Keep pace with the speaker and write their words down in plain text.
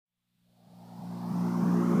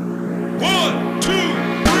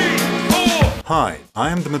Hi,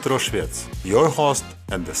 I am Dmitro Shvets, your host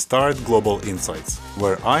at the Start Global Insights,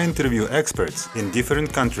 where I interview experts in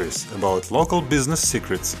different countries about local business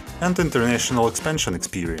secrets and international expansion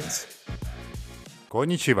experience.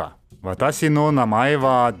 Konnichiwa. Watashi no namae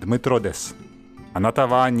wa Dmitro desu. あなた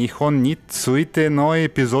は日本についてのエ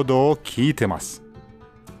ピソードを聞いてます。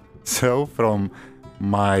So, from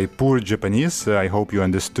my poor Japanese, I hope you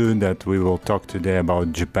understood that we will talk today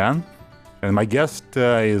about Japan. And my guest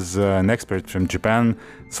is an expert from Japan,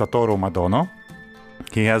 Satoru Madono.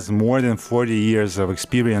 He has more than 40 years of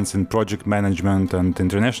experience in project management and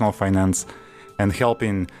international finance and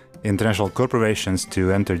helping international corporations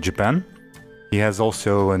to enter Japan. He has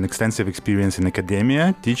also an extensive experience in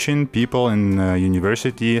academia, teaching people in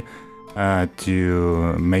university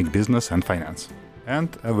to make business and finance, and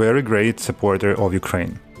a very great supporter of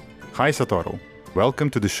Ukraine. Hi, Satoru. Welcome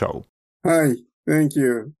to the show. Hi, thank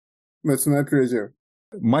you. It's my pleasure.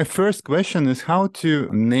 My first question is how to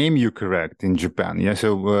name you correct in Japan. Yeah,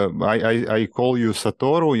 so I call you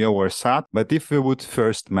Satoru, or Sat, but if we would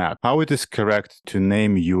first met, how it is correct to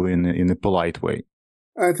name you in a polite way?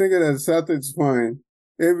 I think that Sat is fine.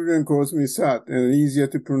 Everyone calls me Sat and easier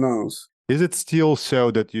to pronounce. Is it still so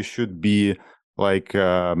that you should be like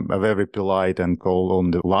very polite and call on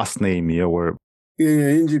the last name, or? Yeah,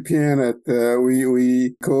 in Japan,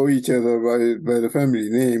 we call each other by the family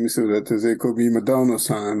name, so that they call me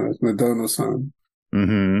Madono-san or Madono-san.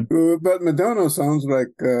 Mm-hmm. But Madono sounds like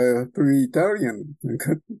pretty Italian.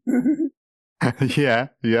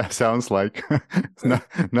 Yeah, sounds like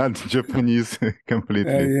not Japanese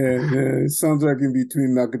completely. Yeah, it sounds like in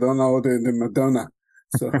between McDonald and Madonna.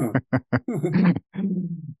 So.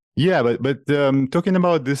 Yeah, but talking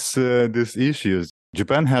about these issues,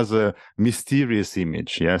 Japan has a mysterious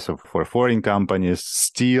image. Yeah, so for foreign companies,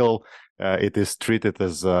 still it is treated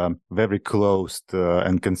as a very closed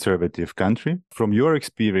and conservative country. From your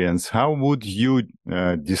experience, how would you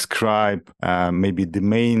describe maybe the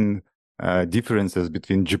main differences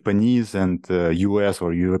between Japanese and US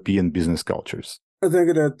or European business cultures? I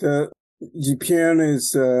think that Japan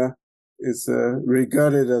is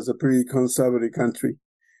regarded as a pretty conservative country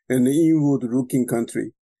and an inward-looking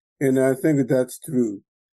country. And I think that's true.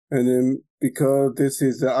 And then because this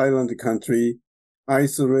is an island country,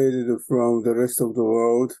 isolated from the rest of the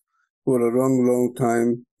world for a long, long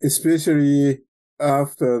time, especially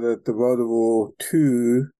after the World War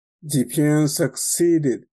II, Japan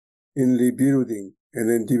succeeded in rebuilding and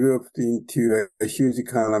then developed into a huge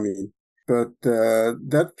economy. But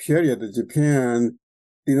that period, Japan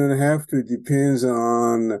didn't have to depend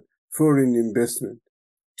on foreign investment.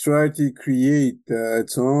 Try to create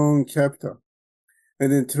its own capital,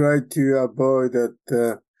 and then try to avoid that,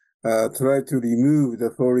 try to remove the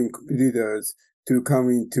foreign competitors to come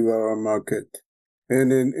into our market.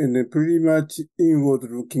 And then pretty much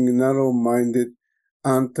inward-looking, narrow-minded,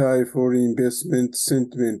 anti-foreign investment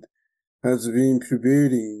sentiment has been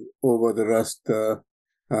prevailing over the last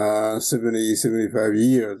 70, 75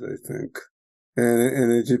 years, I think.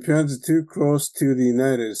 And Japan's too close to the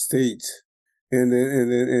United States. And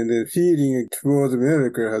the feeling towards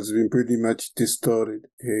America has been pretty much distorted.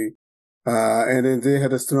 Okay? And then they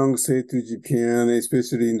had a strong say to Japan,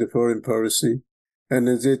 especially in the foreign policy. And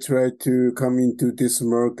then they tried to come into this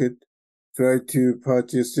market, try to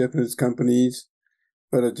purchase Japanese companies,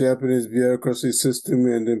 but the Japanese bureaucracy system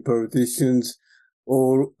and then politicians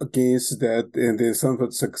all against that, and then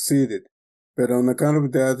somewhat succeeded. But on account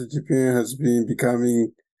of that, Japan has been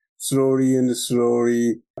becoming slowly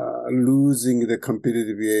losing the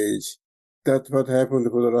competitive edge. That's what happened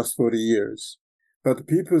for the last 40 years. But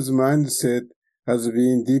people's mindset has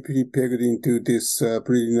been deeply pegged into this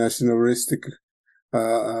pretty nationalistic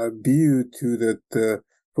view to that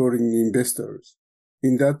foreign investors.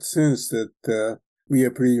 In that sense that we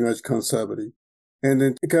are pretty much conservative. And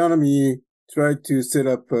the economy tried to set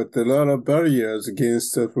up a lot of barriers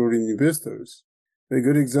against foreign investors. A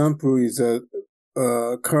good example is a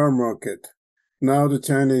car market. Now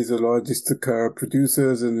China is the largest car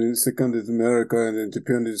producers, and then second is America, and then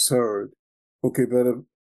Japan is third. Okay, but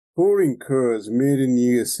foreign cars made in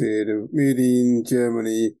USA, made in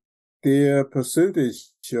Germany, their percentage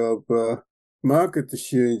of market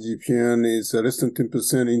share in Japan is less than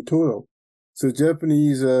 10% in total. So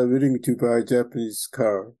Japanese are willing to buy Japanese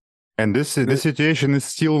car. And this situation is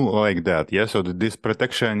still like that, yeah? So this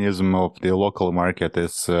protectionism of the local market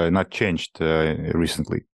is not changed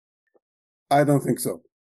recently. I don't think so.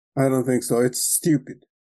 It's stupid.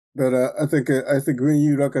 But I think when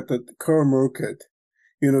you look at the car market,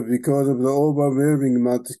 because of the overwhelming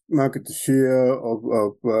market share of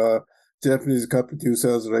Japanese car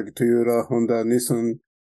producers like Toyota, Honda, Nissan,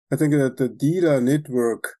 I think that the dealer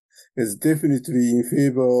network is definitely in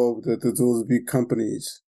favor of those big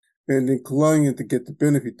companies, and the client get the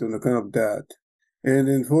benefit on account of that. And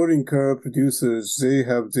in foreign car producers, they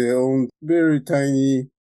have their own very tiny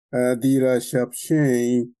dealership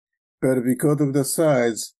chain, but because of the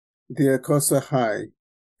size, their costs are high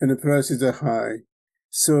and the prices are high.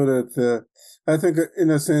 So that I think, in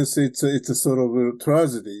a sense, it's a sort of a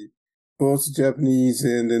tragedy, both Japanese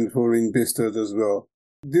and foreign investors as well.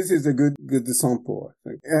 This is a good sample, I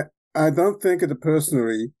think. I don't think that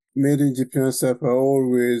personally, made in Japan stuff are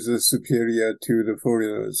always superior to the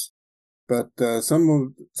foreigners. But some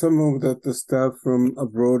of the stuff from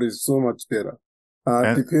abroad is so much better.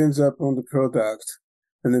 It depends upon the product,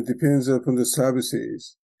 and it depends upon the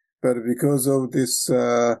services. But because of this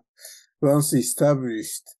once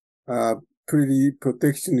established pretty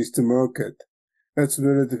protectionist market, that's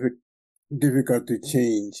very difficult to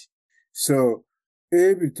change. So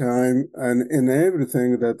every time and in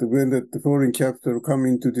everything that when the foreign capital come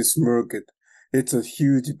into this market, it's a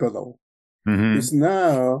huge battle. Mm-hmm. It's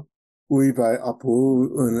now we buy Apple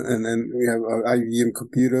and we have our IBM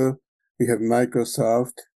computer, we have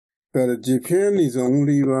Microsoft, but Japan is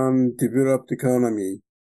only one developed economy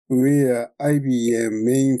where IBM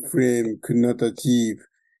mainframe could not achieve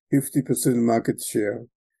 50% market share.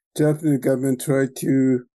 Japanese government tried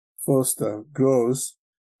to foster growth,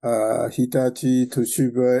 Hitachi,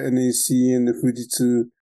 Toshiba, NEC, and Fujitsu,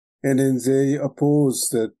 and then they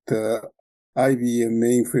opposed that IBM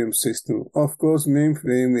mainframe system. Of course,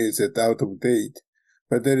 mainframe is out of date,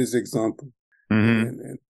 but that is example.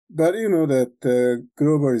 Mm-hmm. But you know that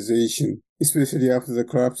globalization, especially after the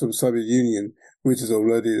collapse of Soviet Union, which is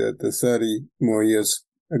already 30 more years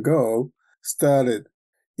ago, started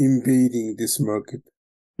invading this market.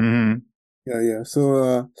 Mm-hmm. Yeah.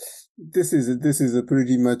 So this is a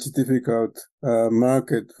pretty much difficult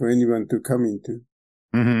market for anyone to come into.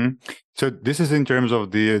 Mm-hmm. So this is in terms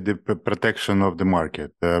of the protection of the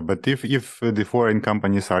market. But if the foreign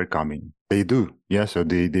companies are coming, they do, yeah. So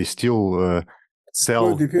they still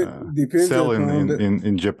sell sell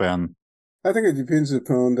in Japan. I think it depends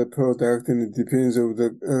upon the product, and it depends on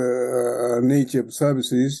the nature of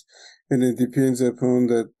services, and it depends upon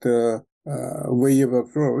that way of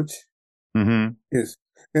approach. Mm-hmm. Yes,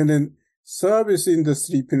 and then service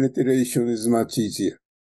industry penetration is much easier.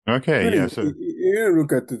 Okay, yeah. So you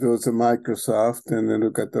look at those Microsoft, and then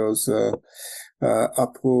look at those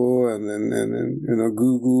Apple, and then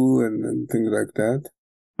Google, and things like that.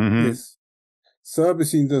 Mm-hmm. Yes,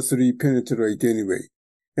 service industry penetrate anyway,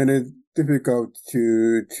 and it's difficult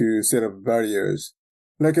to set up barriers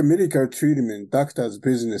like a medical treatment, doctor's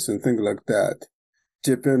business, and things like that.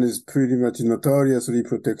 Japan is pretty much notoriously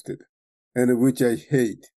protected, and which I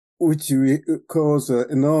hate, which will cause an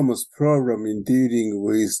enormous problem in dealing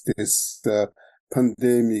with this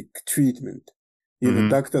pandemic treatment.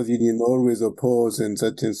 Doctors union always oppose and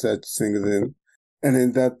such things, and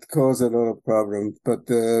then that caused a lot of problems. But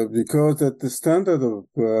because the standard of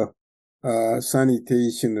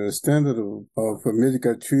sanitation or standard of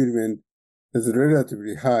medical treatment is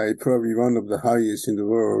relatively high, probably one of the highest in the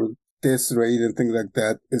world, death rate and things like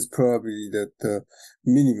that is probably that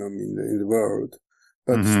minimum in the world.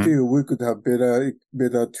 But still, we could have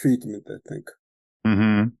better treatment, I think.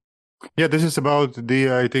 Mm-hmm. Yeah, this is about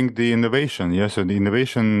I think the innovation. Yeah, so the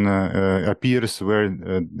innovation appears where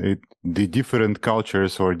the different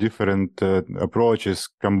cultures or different approaches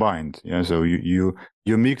combined. Yeah, so you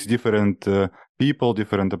mix different people,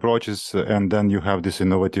 different approaches, and then you have this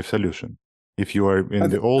innovative solution. If you are in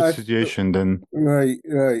the old situation, then right.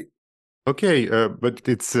 Okay, but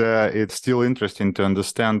it's still interesting to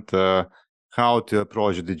understand how to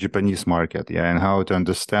approach the Japanese market, yeah, and how to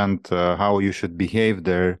understand how you should behave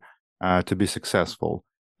there to be successful.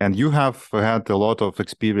 And you have had a lot of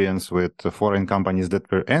experience with foreign companies that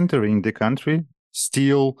were entering the country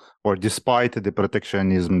still, or despite the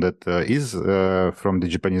protectionism that is from the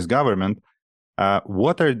Japanese government.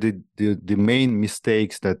 What are the main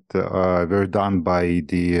mistakes that were done by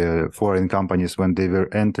the foreign companies when they were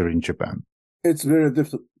entering Japan? It's very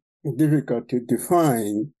difficult to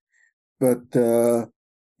define, but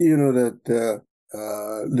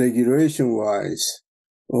regulation-wise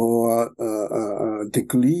or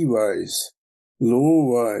decree-wise,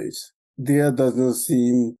 law-wise, there doesn't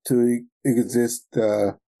seem to exist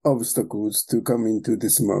obstacles to come into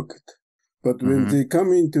this market. But when they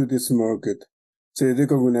come into this market, they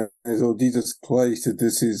recognize, oh, Jesus Christ,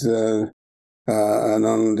 this is an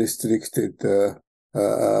unrestricted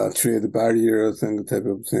trade barrier thing, type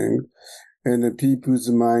of thing. And the people's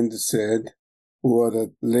mindset or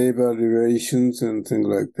the labor relations and things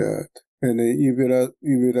like that. and you better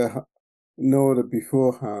know it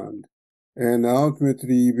beforehand. And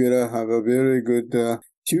ultimately, you better have a very good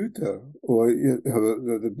tutor, or you have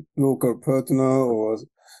the local partner, or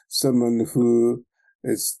someone who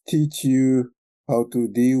is teach you how to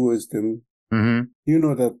deal with them. Mm-hmm. You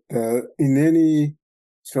know that in any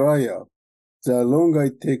trial, the longer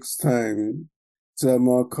it takes time, the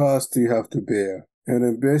more cost you have to bear. And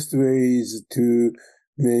the best way is to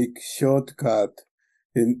make shortcut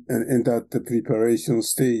in that the preparation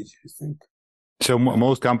stage, I think. So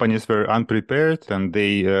most companies were unprepared and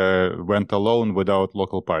they went alone without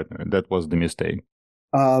local partner. That was the mistake.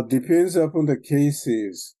 Depends upon the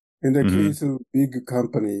cases. In the case of big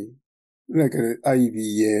company, like an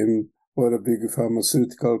IBM or a big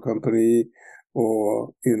pharmaceutical company,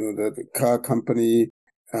 or the car company,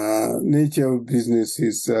 nature of business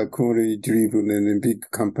is quality driven in a big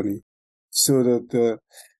company, so that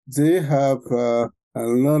they have a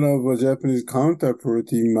lot of Japanese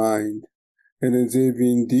counterpart in mind, and they've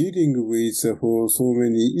been dealing with for so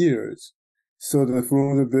many years. So that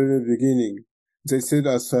from the very beginning, they set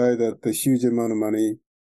aside a huge amount of money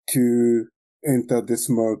to enter this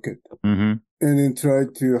market, Mm-hmm. and then try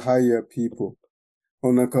to hire people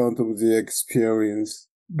on account of the experience.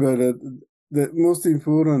 But the most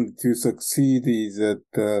important to succeed is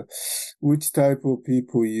that which type of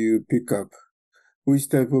people you pick up, which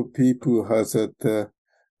type of people has that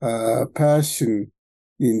passion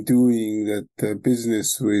in doing that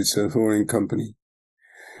business with a foreign company.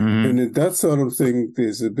 Mm-hmm. And that sort of thing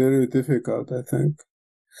is very difficult, I think.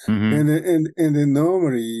 Mm-hmm. And then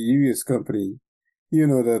normally U.S. company,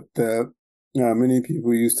 that many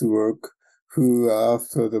people used to work who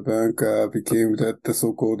after the bank became the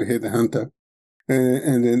so-called headhunter.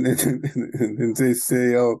 And then they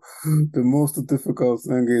say, oh, the most difficult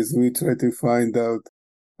thing is we try to find out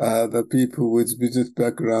the people with business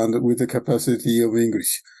background with the capacity of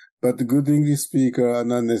English. But the good English speaker are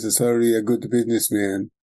not necessarily a good businessman.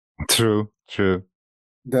 True.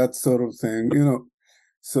 That sort of thing.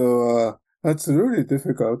 So that's really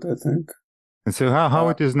difficult, I think. And so how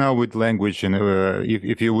it is now with language, and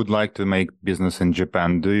if you would like to make business in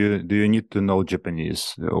Japan, do you need to know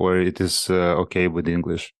Japanese, or it is okay with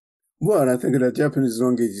English? Well, I think that Japanese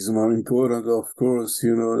language is more important, of course.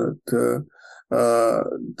 That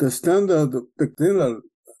the general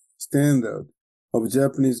standard of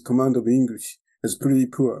Japanese command of English is pretty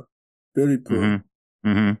poor, very poor. Mm-hmm.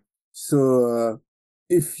 Mm-hmm. So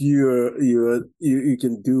if you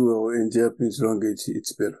can do well in Japanese language,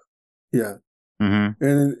 it's better. Yeah. Mm-hmm.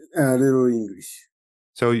 And a little English.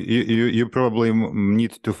 So you probably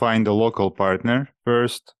need to find a local partner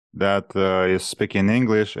first that is speaking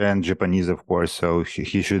English and Japanese, of course. So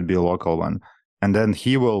he should be a local one, and then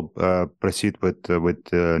he will proceed with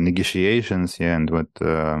negotiations and with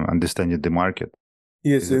understanding the market.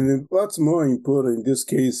 Yes, and what's more important in this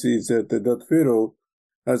case is that fellow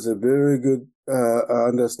has a very good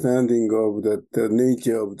understanding of the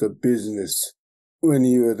nature of the business. When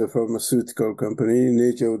you are the pharmaceutical company,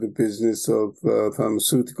 nature of the business of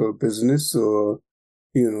pharmaceutical business, or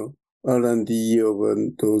R&D of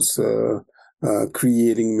those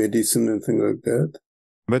creating medicine and things like that.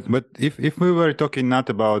 But if we were talking not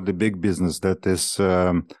about the big business that is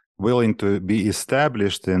willing to be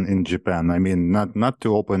established in Japan, I mean not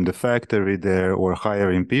to open the factory there or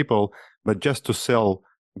hiring people, but just to sell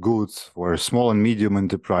goods for small and medium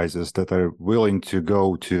enterprises that are willing to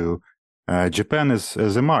go to Japan as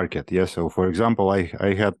a market. Yeah. So for example,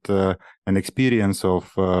 I had an experience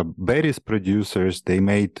of berries producers. They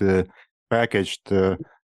made packaged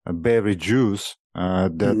berry juice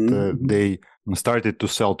that they started to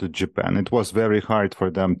sell to Japan. It was very hard for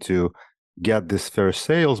them to get this first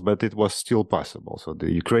sales, but it was still possible. So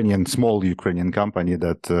the small Ukrainian company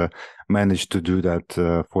that managed to do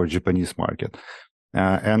that for Japanese market.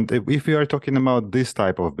 And if we are talking about this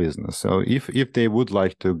type of business, so if they would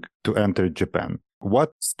like to enter Japan,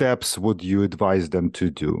 what steps would you advise them to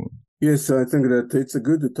do? Yes, I think that it's a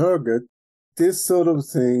good target. This sort of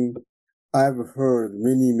thing I've heard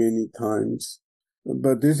many, many times,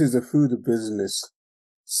 but this is a food business,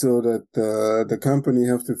 so that the company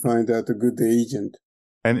have to find out a good agent.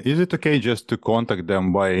 And is it okay just to contact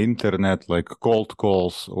them via internet, like cold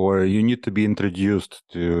calls, or you need to be introduced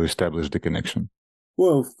to establish the connection?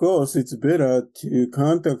 Well, of course, it's better to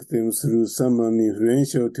contact them through someone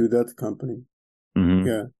influential to that company. Mm-hmm.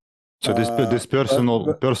 Yeah. So this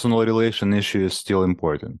personal relation issue is still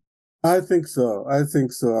important. I think so.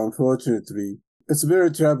 Unfortunately, it's very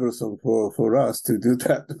troublesome for us to do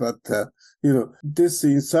that. But this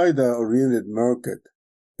insider-oriented market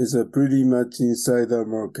is a pretty much insider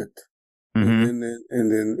market. Mm-hmm.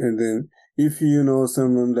 And then if you know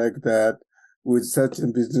someone like that with such a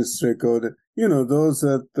business record, those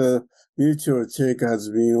that the mutual check has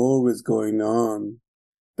been always going on.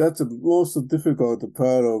 That's the most difficult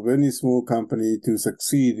part of any small company to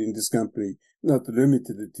succeed in this company, not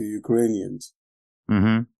limited to Ukrainians.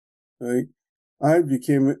 Mm-hmm. Right? I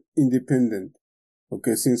became independent,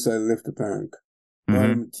 okay, since I left the bank. While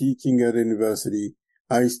Mm-hmm. I'm teaching at university,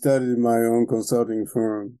 I started my own consulting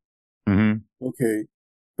firm. Mm-hmm. Okay,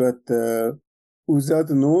 but without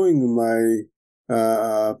knowing my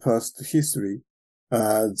past history,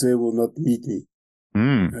 they will not meet me.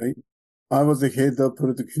 Mm. Right? I was the head of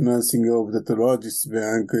product financing of the largest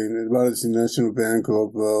bank, the largest national bank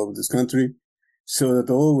of this country. So that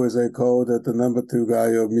always I called that the number 2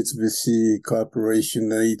 guy of Mitsubishi Corporation,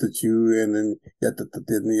 Itochu, and then yet.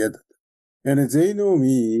 And they know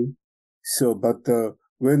me. So, but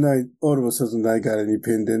when all of a sudden I got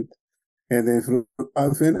independent, and then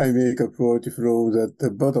when I make approach from the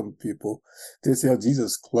bottom people, they say, oh,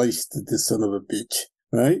 Jesus Christ, this son of a bitch,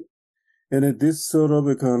 right? And this sort of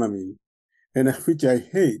economy, and which I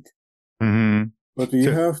hate. Mm-hmm. But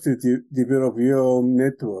you have to develop your own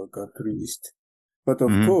network at least. But of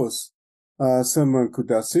Mm-hmm. course, someone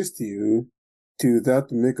could assist you to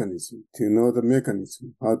that mechanism, to know the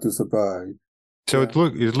mechanism, how to survive. So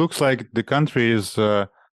it looks like the country is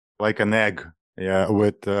like an egg, yeah,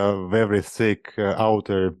 with very thick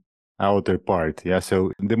outer part. Yeah.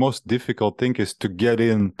 So the most difficult thing is to get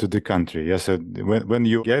into the country. Yeah. So when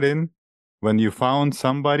you get in, when you found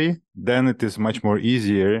somebody, then it is much more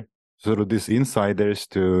easier sort of these insiders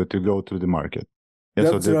to go to the market.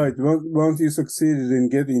 Yeah. That's right. Once you succeeded in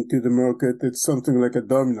getting to the market, it's something like a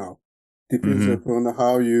domino. Depends Mm-hmm. upon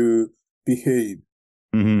how you behave.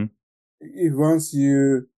 Mm-hmm. If once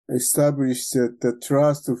you establish the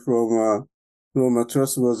trust from a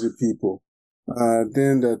trustworthy people,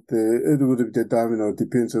 then that it would be the domino.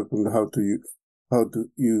 Depends upon how do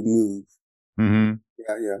you move. Mm-hmm.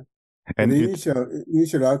 Yeah. But And the it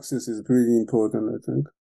initial access is pretty important, I think.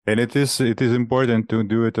 And it is important to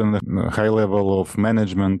do it on a high level of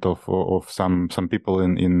management of some people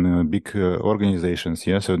in big organizations.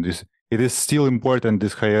 Yeah, so it is still important,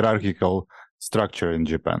 this hierarchical structure in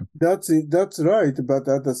Japan. That's right, but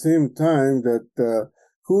at the same time, that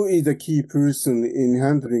who is the key person in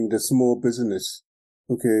handling the small business?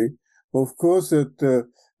 Okay, of course, that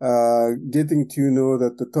getting to know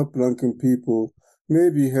that the top ranking people may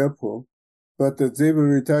be helpful, but they will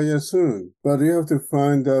retire soon. But you have to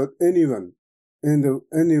find out anyone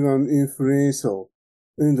influential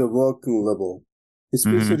in the working level,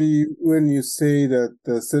 especially when you say that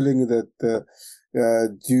selling that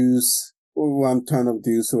juice, or 1 ton of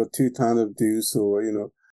juice or 2 ton of juice, or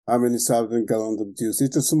how many thousand gallons of juice.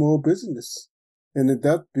 It's a small business, and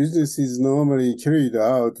that business is normally carried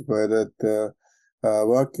out by that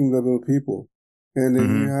working level people. And then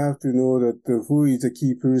you have to know that who is the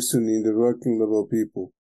key person in the working level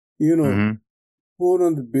people.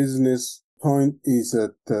 Important business point is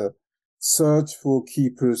that search for key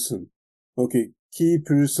person. Okay, key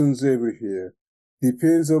persons everywhere.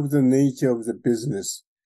 Depends on the nature of the business.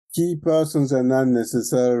 Key persons are not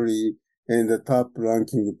necessarily in the top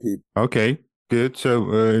ranking people. Okay, good.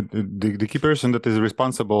 So the key person that is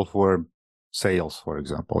responsible for sales, for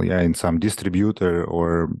example, yeah, in some distributor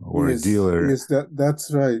or dealer. Yes,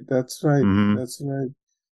 that's right. That's right. That's right.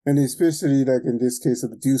 And especially like in this case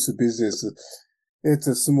of juice business, it's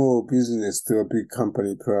a small business to a big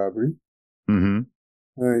company probably.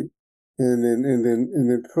 Right. And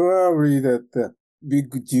then probably that the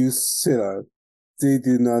big juice seller, they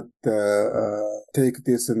do not take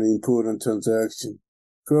this an important transaction.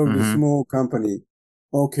 Probably small company,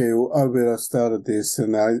 okay, well, I will start this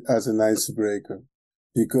as an icebreaker,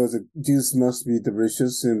 because the juice must be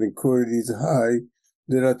delicious and the quality is high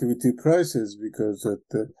relative to prices, because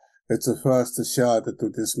it's a fast shot to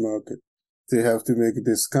this market. They have to make a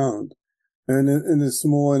discount. And in the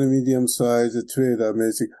small and medium sized trader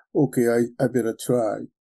may say, okay, I better try.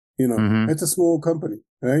 It's a small company,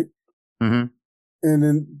 right? And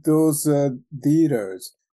then those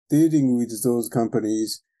dealers dealing with those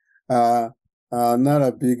companies are not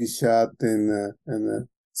a big shot in the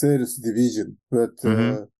sales division, but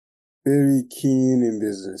very keen in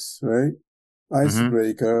business, right?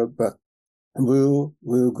 Icebreaker, but will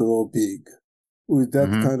grow big. With that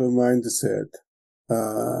kind of mindset,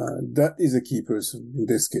 that is a key person in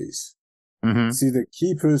this case. See, the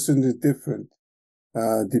key person is different.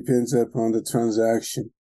 Depends upon the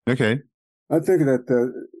transaction. Okay. I think that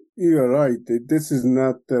you are right. This is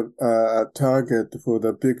not a target for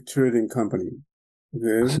the big trading company.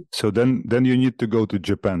 Okay. So then you need to go to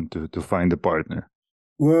Japan to find a partner.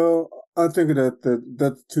 Well, I think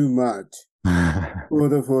that's too much for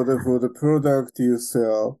the product you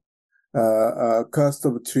sell. Cost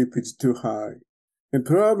of trip is too high. And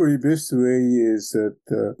probably best way is that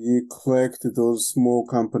you collect those small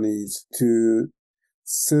companies to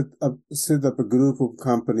set up a group of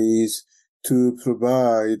companies to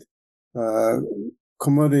provide uh,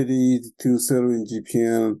 commodities to sell in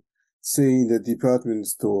Japan, say in the department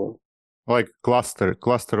store. Like cluster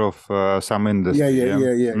of some industry.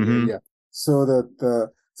 Yeah. So that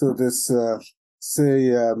so this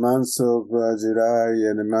say months of July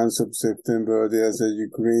and the months of September, there's a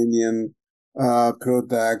Ukrainian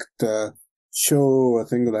product show or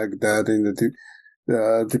thing like that in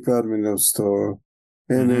the department of store,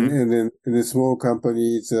 and then the small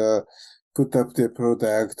companies put up their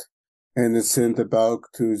product and send the bulk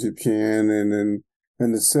to Japan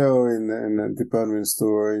and sell in the department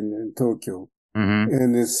store in Tokyo.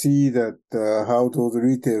 And see that how those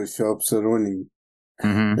retail shops are running.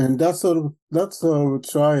 And that sort of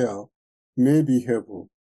trial may be helpful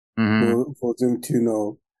for them to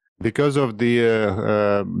know. Because of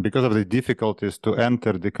the difficulties to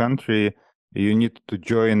enter the country, you need to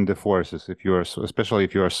join the forces. Especially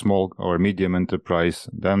if you are small or medium enterprise,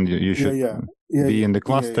 then you should be in the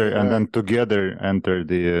cluster and then together enter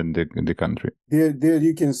the country. There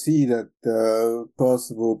you can see that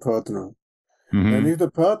possible partner. And if the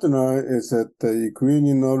partner is that the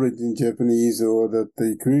Ukrainian origin Japanese or that the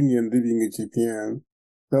Ukrainian living in Japan,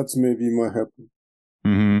 that's maybe more helpful.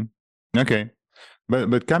 Okay.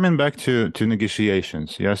 But coming back to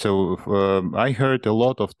negotiations, yeah. So I heard a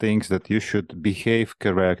lot of things that you should behave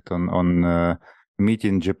correct on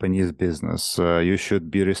meeting Japanese business. You should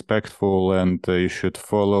be respectful and you should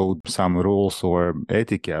follow some rules or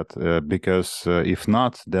etiquette because if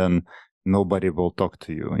not, then nobody will talk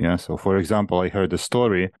to you. Yeah. So for example, I heard a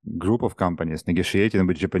story: group of companies negotiating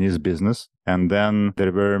with Japanese business, and then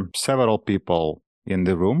there were several people in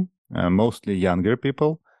the room, mostly younger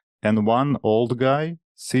people, and one old guy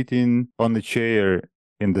sitting on a chair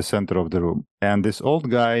in the center of the room. And this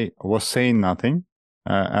old guy was saying nothing,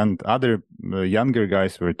 and other younger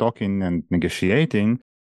guys were talking and negotiating.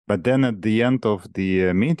 But then at the end of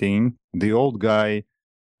the meeting, the old guy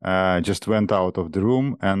just went out of the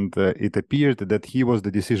room, and it appeared that he was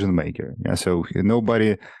the decision maker. Yeah, so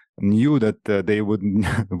nobody knew that they would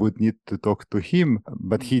need to talk to him,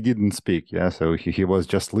 but he didn't speak. Yeah, so he was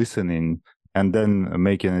just listening and then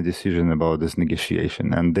making a decision about this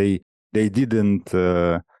negotiation, and they didn't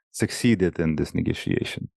succeeded in this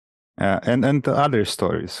negotiation. And the other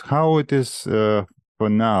stories, how it is for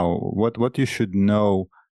now, what you should know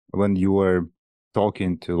when you are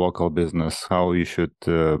talking to local business, how you should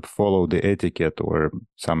follow the etiquette or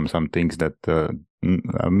some things that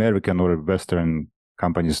American or Western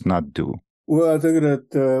companies not do. Well, I think that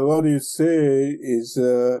what you say is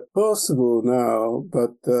possible now,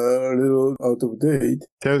 but a little out of date.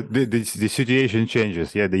 So the situation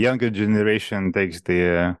changes. Yeah, the younger generation takes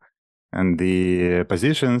the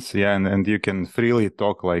positions. Yeah, and you can freely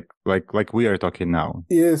talk like we are talking now.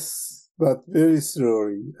 Yes, but very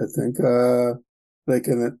slowly. I think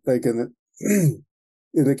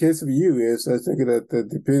in the case of US, I think that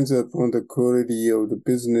depends upon the quality of the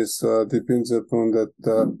business. Depends upon that.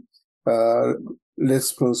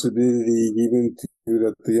 Responsibility given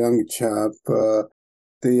to the young chap,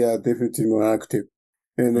 they are definitely more active.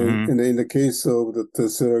 And in the case of the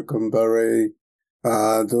Silicon Valley,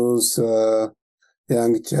 those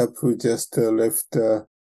young chap who just left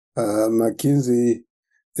McKinsey,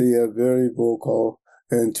 they are very vocal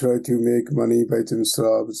and try to make money by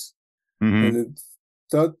themselves. And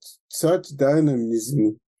such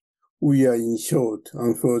dynamism, we are in short,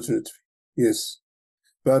 unfortunately. Yes.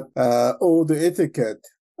 But all the etiquette,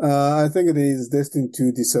 I think it is destined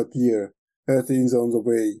to disappear. Things on the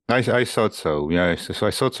way. I thought so. Yeah, so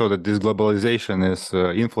I thought so that this globalization is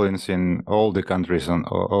influencing all the countries and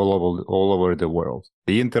all over the world.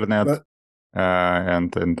 The internet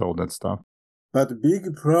and all that stuff. But the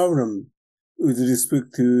big problem with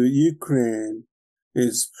respect to Ukraine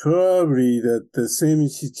is probably that the same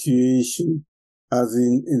situation as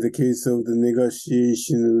in the case of the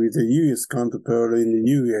negotiation with the U.S. counterpart in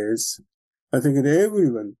the U.S., I think that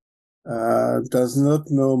everyone does not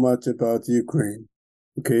know much about Ukraine.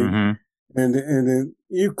 Okay, and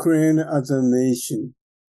Ukraine as a nation,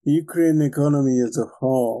 Ukraine economy as a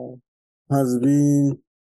whole has been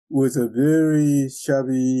with a very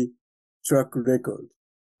shabby track record.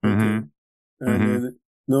 Okay, and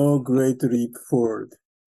no great leap forward,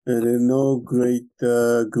 and no great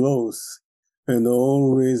growth. And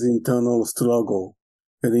always internal struggle.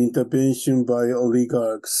 and intervention by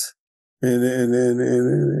oligarchs, and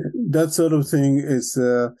that sort of thing is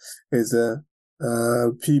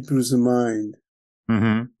people's mind.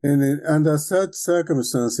 Mm-hmm. And under such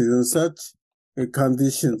circumstances and such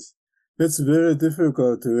conditions, it's very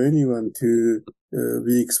difficult to anyone to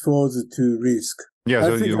be exposed to risk. Yeah, I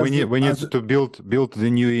so think we need to build the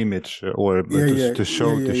new image or to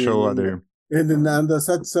show other. And then under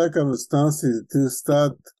such circumstances, to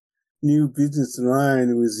start new business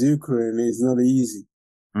line with Ukraine is not easy.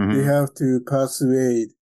 Mm-hmm. They have to persuade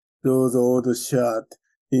those old shot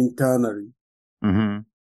internally, Mm-hmm.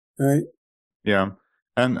 right? Yeah.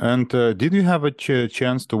 And did you have a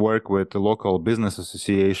chance to work with local business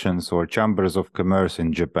associations or chambers of commerce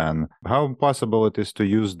in Japan? How possible it is to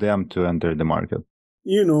use them to enter the market?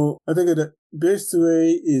 I think the best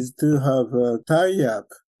way is to have a tie-up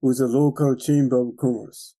with a local chamber of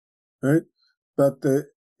commerce, right? But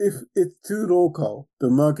if it's too local, the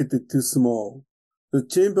market is too small. The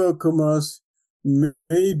chamber of commerce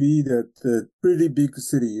may be that pretty big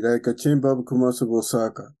city, like a chamber of commerce of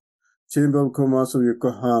Osaka, chamber of commerce of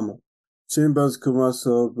Yokohama, chamber of commerce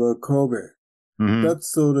of Kobe. Mm-hmm. That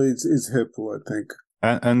sort of is helpful, I think.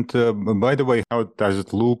 And by the way, how does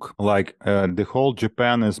it look like? The whole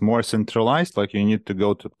Japan is more centralized, like you need to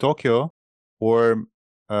go to Tokyo, or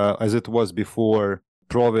as it was before,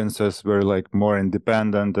 provinces were like more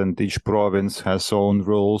independent and each province has own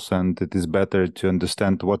rules, and it is better to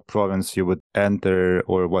understand what province you would enter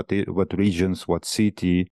or what regions, what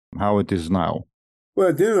city, how it is now.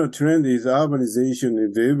 Well, general trend is urbanization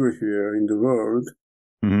is everywhere in the world,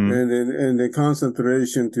 mm-hmm. and the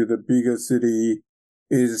concentration to the bigger city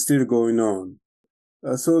is still going on.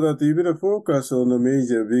 So that you better focus on the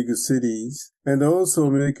major big cities and also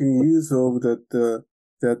making use of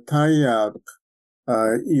that tie-up.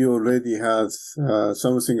 You already has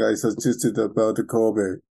something I suggested about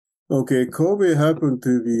Kobe. Okay, Kobe happened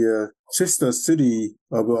to be a sister city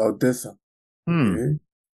of Odessa. Okay.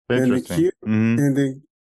 Interesting. And the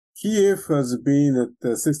Kiev has been at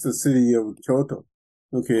the sister city of Kyoto.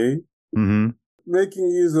 Okay. Mm-hmm. Making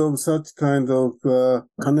use of such kind of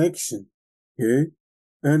connection. Okay.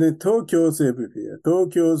 And then Tokyo's everywhere.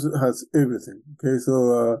 Tokyo has everything. Okay.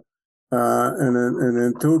 So, and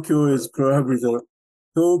then Tokyo is probably the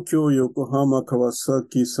Tokyo, Yokohama,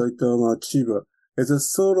 Kawasaki, Saitama, Chiba. It's a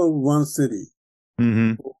sort of one city.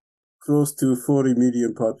 Mm-hmm. Close to 40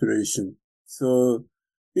 million population. So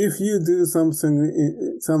if you do something,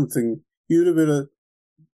 you better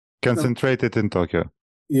concentrate it in Tokyo.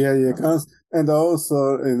 Yeah, and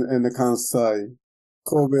also in the Kansai,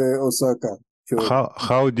 Kobe, Osaka. Kyoto.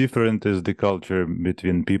 How different is the culture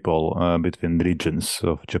between people, between regions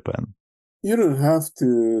of Japan? You don't have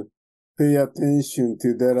to pay attention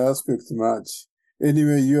to that aspect much.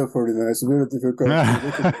 Anyway, you are foreigner. It's very difficult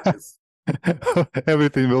to recognize.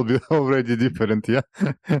 Everything will be already different, yeah.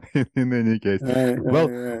 in any case,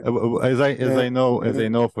 as I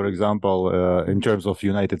know, for example, in terms of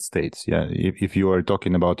United States, yeah, if you are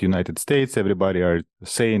talking about United States, everybody are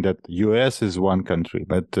saying that US is one country,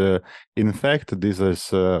 but in fact, this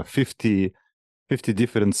is 50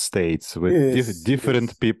 different states with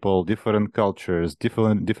different people, different cultures,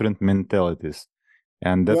 different mentalities,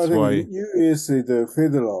 and that's why US is the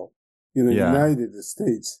federal, United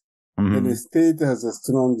States. Mm-hmm. And the state has a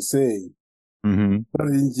strong say. Mm-hmm. But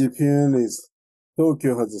in Japan,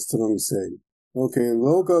 Tokyo has a strong say. Okay,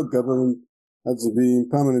 local government has been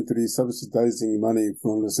permanently subsidizing money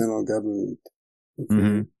from the central government. Okay.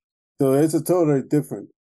 Mm-hmm. So it's a totally different.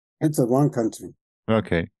 It's a one country.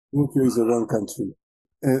 Okay. Tokyo is a one country.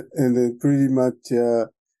 And a pretty much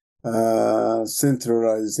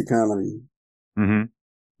centralized economy. Mm-hmm.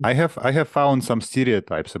 I have found some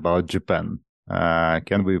stereotypes about Japan.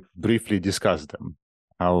 Can we briefly discuss them?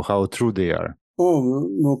 How true they are? Oh,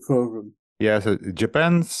 no problem. Yeah, so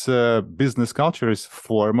Japan's business culture is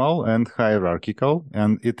formal and hierarchical,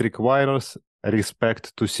 and it requires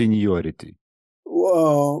respect to seniority.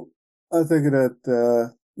 Well, I think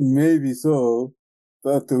that maybe so,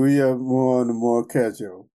 but we are more and more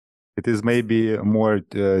casual. It is maybe more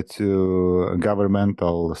to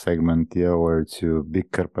governmental segment, yeah, or to big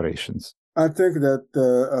corporations. I think that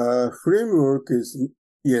framework is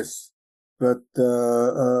yes, but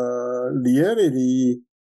reality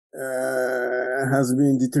has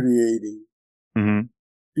been deteriorating. Mm-hmm.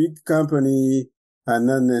 Big company are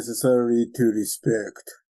not necessarily to respect.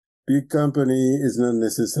 Big company is not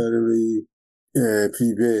necessarily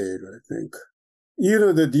prevail, I think.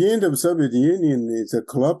 That the end of Soviet Union is a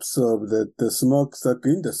collapse of the smokestack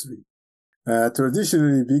industry.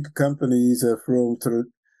 Traditionally, big companies are from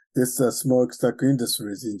this smokestack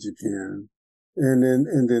industries in Japan. and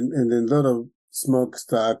then a lot of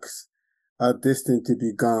smokestacks are destined to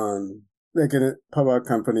be gone. Like in a power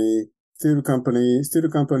company, steel companies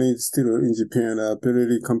still in Japan are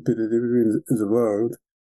very competitive in the world.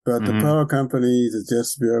 But the power company is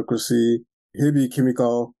just bureaucracy, heavy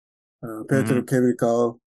chemical,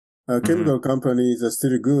 petrochemical. Chemical companies are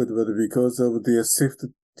still good, but because of their shift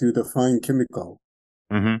to the fine chemical,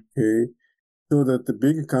 okay, so that the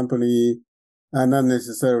big company are not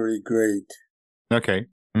necessarily great. Okay.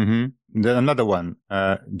 Then another one.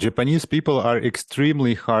 Japanese people are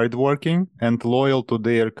extremely hardworking and loyal to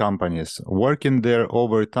their companies, working their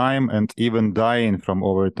overtime and even dying from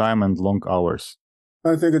overtime and long hours.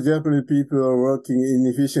 I think Japanese people are working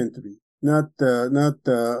inefficiently, not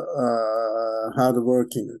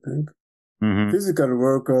hardworking, I think. Physical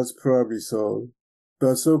workers probably so,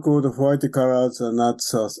 but so-called white collars are not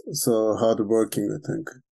so hardworking, I think.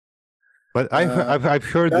 But I've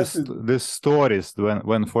heard this stories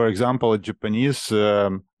when for example a Japanese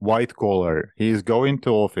white collar, he is going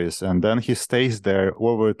to office and then he stays there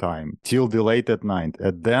overtime till the late at night,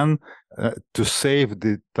 and then to save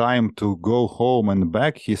the time to go home and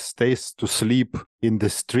back, he stays to sleep in the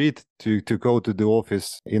street to go to the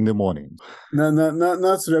office in the morning.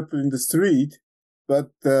 Not sleep in the street,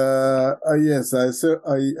 but yes, I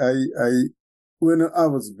when I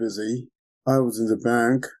was busy, I was in the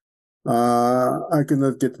bank. I could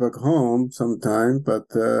not get back home sometime, but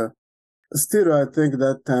still, I think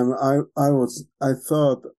that time I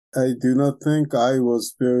do not think I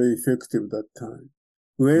was very effective that time.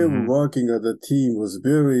 Way of working as a team was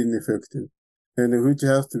very ineffective, and which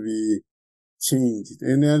has to be changed.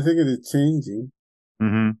 And I think it is changing.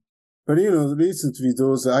 But recently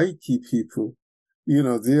those IT people,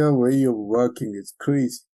 their way of working is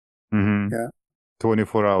crazy. Yeah.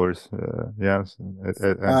 24 hours, yes.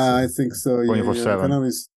 I think so,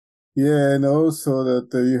 24/7. Yeah, and also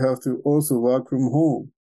that you have to also work from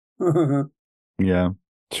home. Yeah,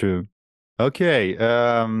 true. Okay,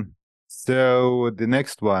 so the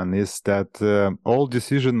next one is that all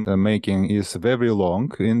decision making is very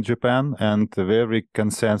long in Japan and very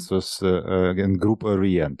consensus and group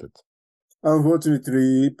oriented.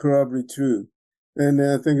 Unfortunately, probably true. And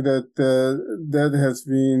I think that that has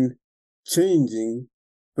been changing,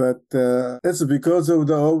 but it's because of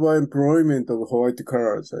the overemployment of white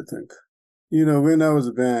collars, I think. When I was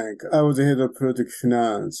a bank, I was head of project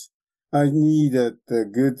finance. I needed a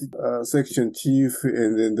good section chief,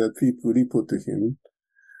 and then the people report to him.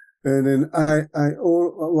 And then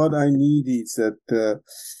what I need is that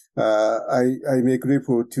I make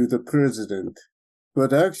report to the president.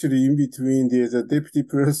 But actually, in between, there's a deputy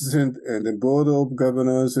president and the board of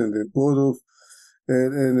governors and the board of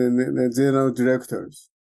and the general directors.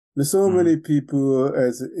 There's so many people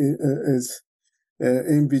as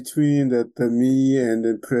in between that me and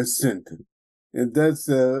the president, and that's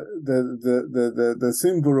the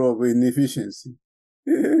symbol of inefficiency.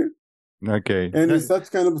 Okay, and such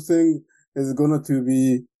kind of thing is going to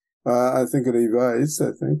be, I think, revised.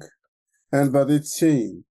 I think, but it's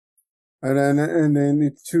changed. And then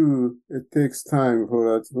it's true. It takes time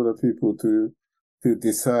for the people to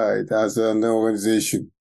decide as an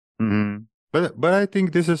organization. But I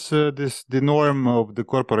think this is the norm of the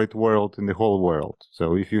corporate world in the whole world.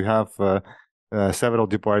 So if you have several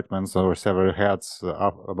departments or several heads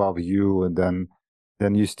up above you, and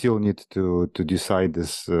then you still need to decide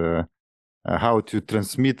this how to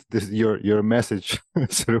transmit your message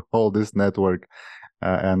through all this network,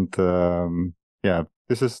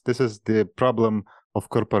 This is the problem of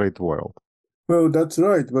corporate world. Well, that's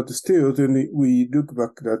right. But still, then we look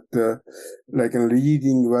back at like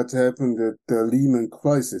reading what happened at the Lehman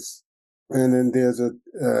crisis. And then there's a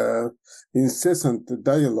incessant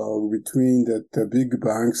dialogue between the big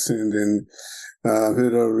banks and then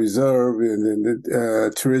Federal Reserve and then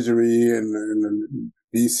the Treasury and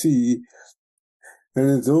DC.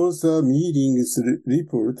 And those meetings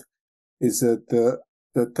report is that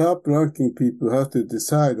the top-ranking people have to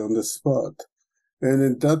decide on the spot. And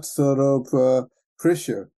in that sort of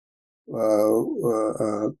pressure,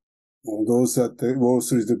 those at the Wall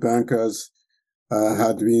Street bankers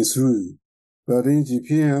had been through. But in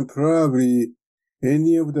Japan, probably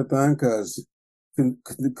any of the bankers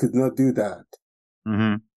could not do that.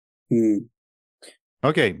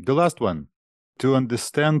 Okay, the last one. To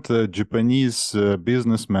understand Japanese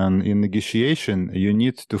businessmen in negotiation, you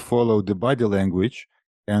need to follow the body language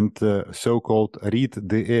and so-called read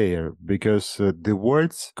the air, because the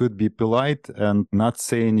words could be polite and not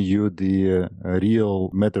saying you the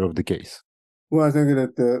real matter of the case. Well, I think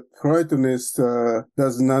that the politeness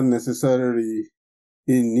does not necessarily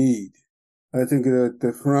in need. I think that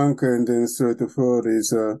the frank and then straightforward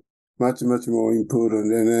is much, much more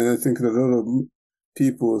important. And I think that a lot of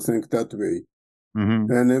people think that way.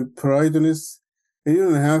 Mm-hmm. And then politeness, you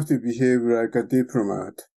don't have to behave like a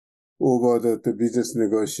diplomat over the business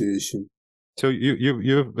negotiation. So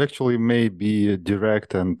you actually may be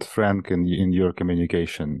direct and frank in your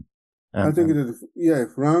communication. I think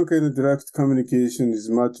that, frank and direct communication is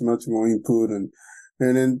much, much more important.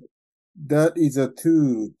 And then that is a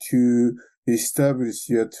tool to establish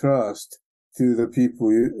your trust to the people,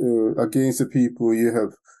 against the people you have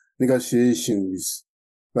negotiations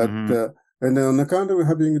with. But, and then on account of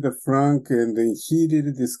having the frank and the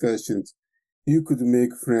heated discussions, you could make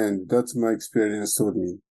friends. That's my experience told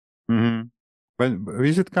me. Mm-hmm. But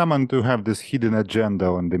is it common to have this hidden agenda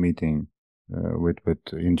on the meeting with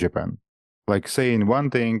in Japan? Like saying one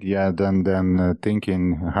thing, then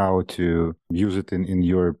thinking how to use it in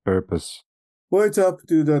your purpose. Well, it's up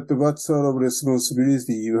to that what sort of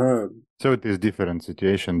responsibility you have. So it is different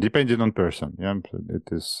situation, depending on person. Yeah, it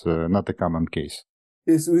is not a common case.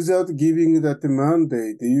 Yes, without giving that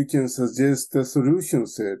mandate, you can suggest the solution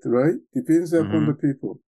set, right? Depends upon the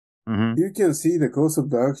people. Mm-hmm. You can see the course of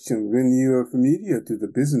the action when you are familiar to the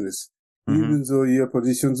business, even though your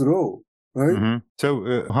position's low, right?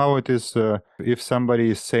 So how it is if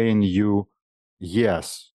somebody is saying you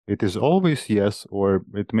yes, it is always yes, or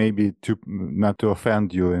it may be not to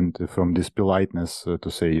offend you and from this politeness to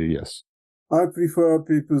say you yes? I prefer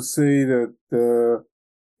people say that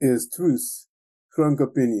is truth, frank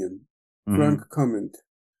opinion, frank comment,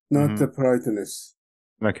 not the politeness.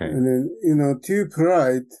 Okay. And then, too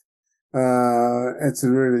polite, it's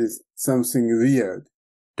really something weird.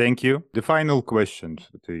 Thank you. The final question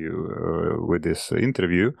to you with this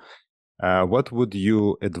interview. What would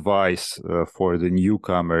you advise for the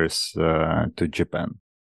newcomers to Japan?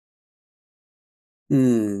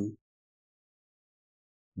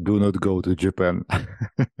 Do not go to Japan.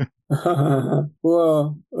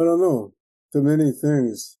 Well, I don't know. Too many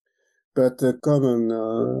things. But the common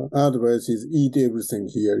advice is eat everything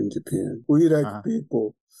here in Japan. We like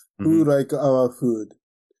people who like our food.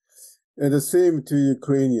 And the same to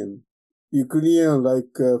Ukrainian. Ukrainian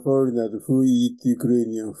like foreigners who eat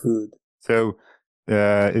Ukrainian food. So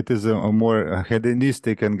it is a more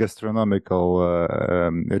hedonistic and gastronomical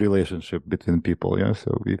relationship between people. Yeah.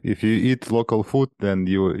 So if you eat local food, then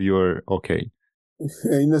you're okay.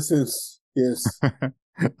 In a sense, yes.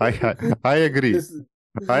 I agree.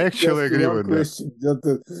 I actually agree with question.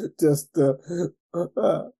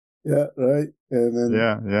 Yeah, right. And then,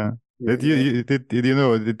 yeah.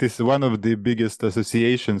 It is one of the biggest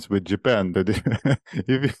associations with Japan. That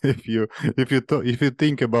if you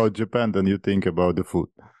think about Japan, then you think about the food.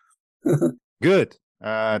 Good.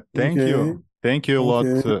 Thank you a lot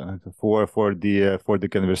for the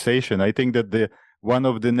conversation. I think that one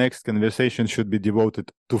of the next conversations should be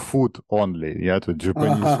devoted to food only. Yeah, to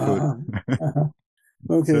Japanese food.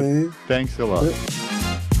 Okay. So, thanks a lot.